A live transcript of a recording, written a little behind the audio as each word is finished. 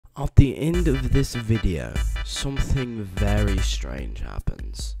At the end of this video, something very strange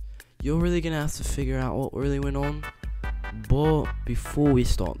happens. You're really gonna have to figure out what really went on. But before we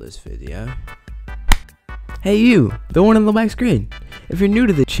start this video... Hey you, the one on the back screen. If you're new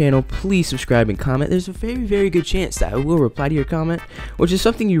to the channel, please subscribe and comment. There's a very good chance that I will reply to your comment, which is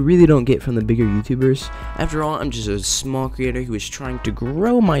something you really don't get from the bigger YouTubers. After all, I'm just a small creator who is trying to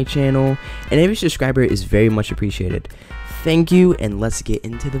grow my channel, and every subscriber is very much appreciated. Thank you, and let's get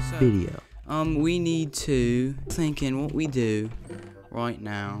into the video. We need to thinking what we do right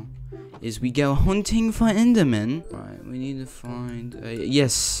now is we go hunting for Enderman. Right, we need to find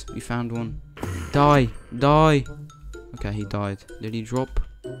yes, we found one. Die. Okay, he died. Did he drop?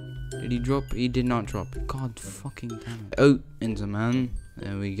 Did he drop? He did not drop. God fucking damn it. Oh, Enderman.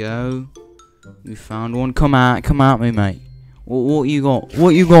 There we go. We found one. Come at me, mate. What you got? What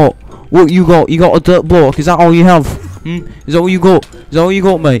you got? You got a dirt block? Is that all you have? Is that all you got? Is that all you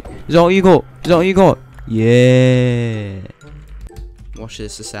got, mate? Is that all you got? Is that all you got? Yeah. Watch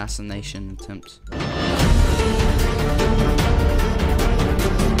this assassination attempt.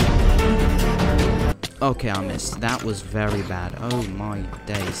 Okay, I missed. That was very bad. Oh my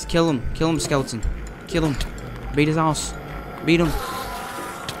days. Kill him, skeleton. Kill him. Beat his ass. Beat him.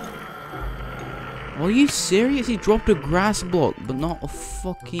 Are you serious? He dropped a grass block, but not a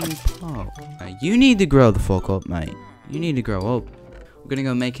fucking plow. You need to grow the fuck up, mate. You need to grow up. We're gonna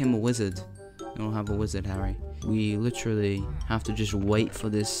go make him a wizard. We don't have a wizard, Harry. We literally have to just wait for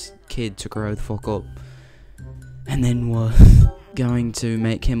this kid to grow the fuck up. And then we're going to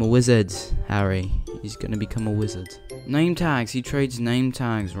make him a wizard, Harry. He's gonna become a wizard. Name tags. He trades name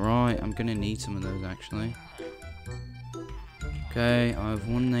tags. Right, I'm gonna need some of those, actually. Okay, I have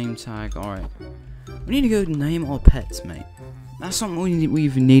one name tag. Alright. We need to go name our pets, mate. That's something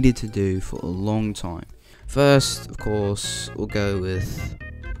we've needed to do for a long time. First, of course, we'll go with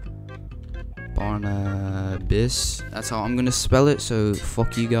Barnabas. That's how I'm gonna spell it, so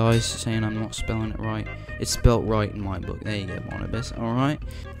fuck you guys saying I'm not spelling it right. It's spelt right in my book. There you go, Barnabas. Alright.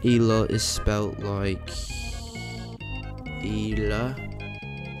 Ela is spelt like Ela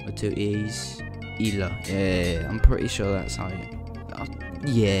with two E's. Ela. Yeah, I'm pretty sure that's how you...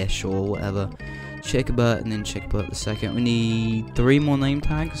 yeah, sure, whatever. Checkerbert and then Checkerbert the second. We need 3 more name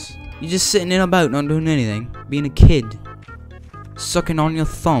tags. You're just sitting in a boat, not doing anything. Being a kid. Sucking on your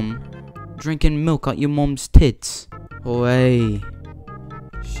thumb. Drinking milk out your mom's tits. Oh, hey.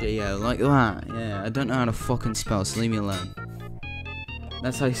 Shit, like that. Yeah, I don't know how to fucking spell, so leave me alone.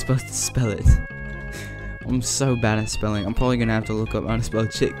 That's how you're supposed to spell it. I'm so bad at spelling. I'm probably gonna have to look up how to spell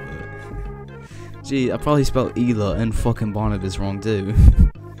chick. Gee, I probably spelled Ela and fucking Barnabas wrong too.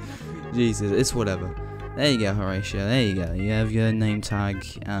 Jesus, it's whatever. There you go, Horatio. There you go. You have your name tag,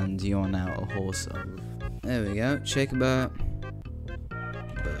 and you're now a horse of. There we go. Checkerbert.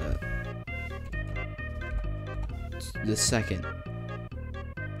 The second.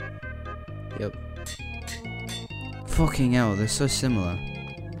 Yep. Fucking hell, they're so similar.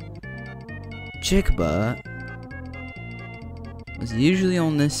 Checkerbert was usually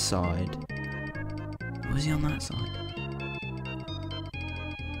on this side. Was he on that side?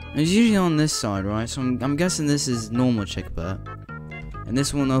 He's usually on this side, right? So I'm guessing this is normal Checkerbert. And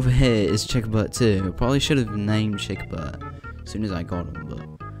this one over here is Checkerbert 2. I probably should have named Checkerbert as soon as I got him, but...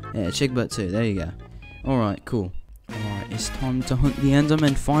 yeah, Checkerbert 2, there you go. Alright, cool. Alright, it's time to hunt the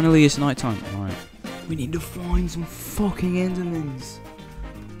Enderman. Finally, it's nighttime. Alright. We need to find some fucking Endermans.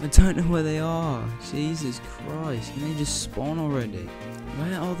 I don't know where they are. Jesus Christ, can they just spawn already?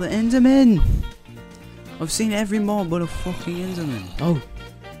 Where are the Endermen? I've seen every mob but a fucking Enderman. Oh.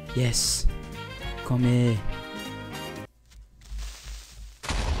 Yes. Come here.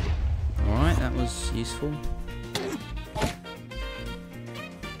 Alright, that was useful.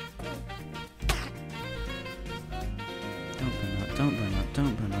 Don't burn up, don't burn up,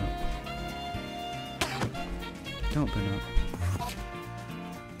 don't burn up. Don't burn up.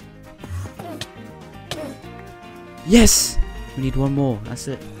 Yes! We need one more, that's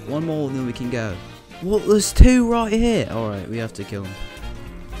it. One more and then we can go. What? There's 2 right here. Alright, we have to kill them.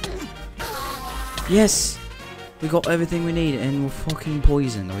 Yes! We got everything we need and we're fucking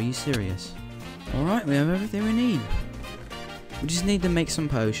poisoned. Are you serious? Alright, we have everything we need. We just need to make some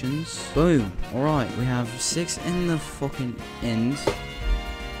potions. Boom. Alright, we have 6 in the fucking end.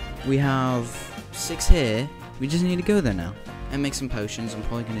 We have 6 here. We just need to go there now. And make some potions. I'm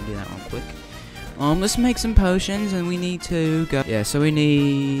probably going to do that real quick. Let's make some potions and we need to go. Yeah, so we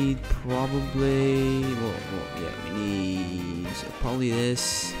need probably... yeah, we need probably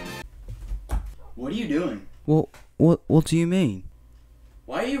this. What are you doing? What do you mean?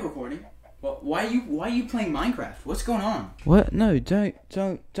 Why are you recording? Well, why are you playing Minecraft? What's going on? What? No,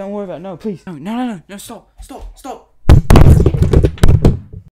 don't worry about it. No, please. No, stop.